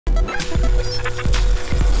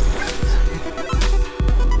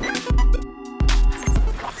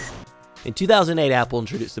In 2008, Apple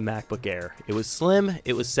introduced the MacBook Air. It was slim,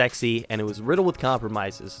 it was sexy, and it was riddled with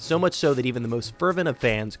compromises, so much so that even the most fervent of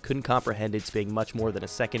fans couldn't comprehend its being much more than a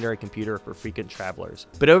secondary computer for frequent travelers.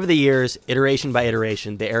 But over the years, iteration by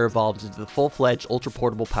iteration, the Air evolved into the full-fledged,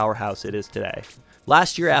 ultra-portable powerhouse it is today.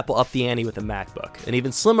 Last year, Apple upped the ante with the MacBook, an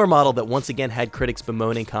even slimmer model that once again had critics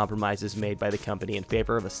bemoaning compromises made by the company in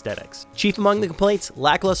favor of aesthetics. Chief among the complaints,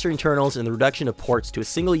 lackluster internals and the reduction of ports to a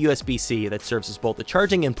single USB-C that serves as both a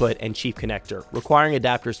charging input and chief connector, requiring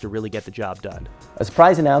adapters to really get the job done. A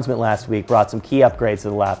surprise announcement last week brought some key upgrades to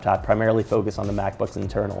the laptop, primarily focused on the MacBook's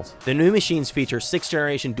internals. The new machines feature 6th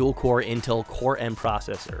generation dual-core Intel Core M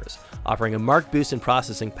processors, offering a marked boost in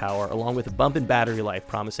processing power along with a bump in battery life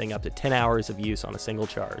promising up to 10 hours of use on a single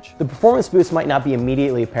charge. The performance boost might not be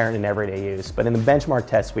immediately apparent in everyday use, but in the benchmark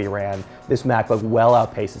tests we ran, this MacBook well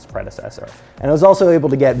outpaced its predecessor. And it was also able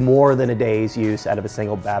to get more than a day's use out of a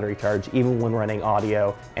single battery charge, even when running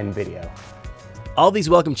audio and video. All these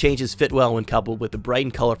welcome changes fit well when coupled with the bright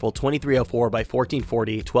and colorful 2304 by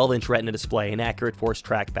 1440 12-inch Retina display and accurate force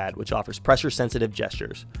trackpad, which offers pressure-sensitive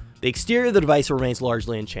gestures. The exterior of the device remains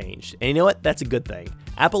largely unchanged, and you know what? That's a good thing.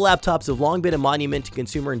 Apple laptops have long been a monument to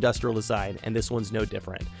consumer industrial design, and this one's no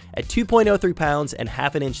different. At 2.03 pounds and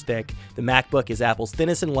half an inch thick, the MacBook is Apple's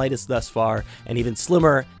thinnest and lightest thus far, and even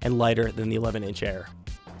slimmer and lighter than the 11-inch Air.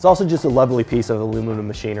 It's also just a lovely piece of aluminum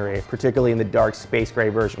machinery, particularly in the dark space gray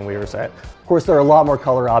version we were sent. Of course, there are a lot more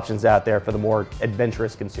color options out there for the more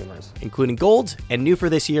adventurous consumers, including gold, and new for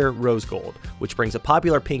this year, rose gold, which brings a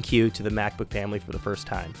popular pink hue to the MacBook family for the first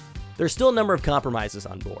time. There's still a number of compromises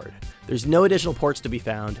on board. There's no additional ports to be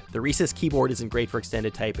found, the recessed keyboard isn't great for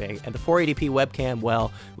extended typing, and the 480p webcam,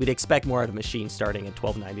 well, we'd expect more out of a machine starting at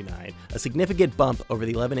 $1299, a significant bump over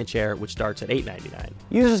the 11-inch Air, which starts at $899.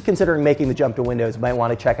 Users considering making the jump to Windows might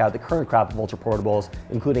want to check out the current crop of ultra-portables,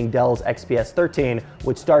 including Dell's XPS 13,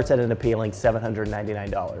 which starts at an appealing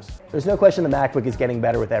 $799. There's no question the MacBook is getting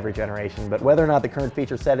better with every generation, but whether or not the current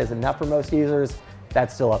feature set is enough for most users,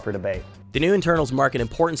 that's still up for debate. The new internals mark an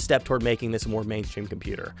important step toward making this a more mainstream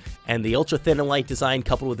computer, and the ultra-thin and light design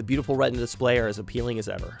coupled with a beautiful Retina display are as appealing as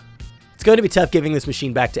ever. It's going to be tough giving this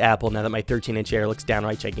machine back to Apple now that my 13-inch Air looks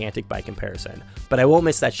downright gigantic by comparison, but I won't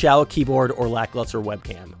miss that shallow keyboard or lackluster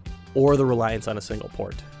webcam, or the reliance on a single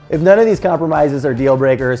port. If none of these compromises are deal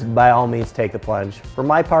breakers, by all means take the plunge. For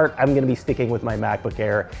my part, I'm going to be sticking with my MacBook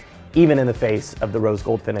Air, even in the face of the rose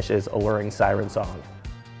gold finish's alluring siren song.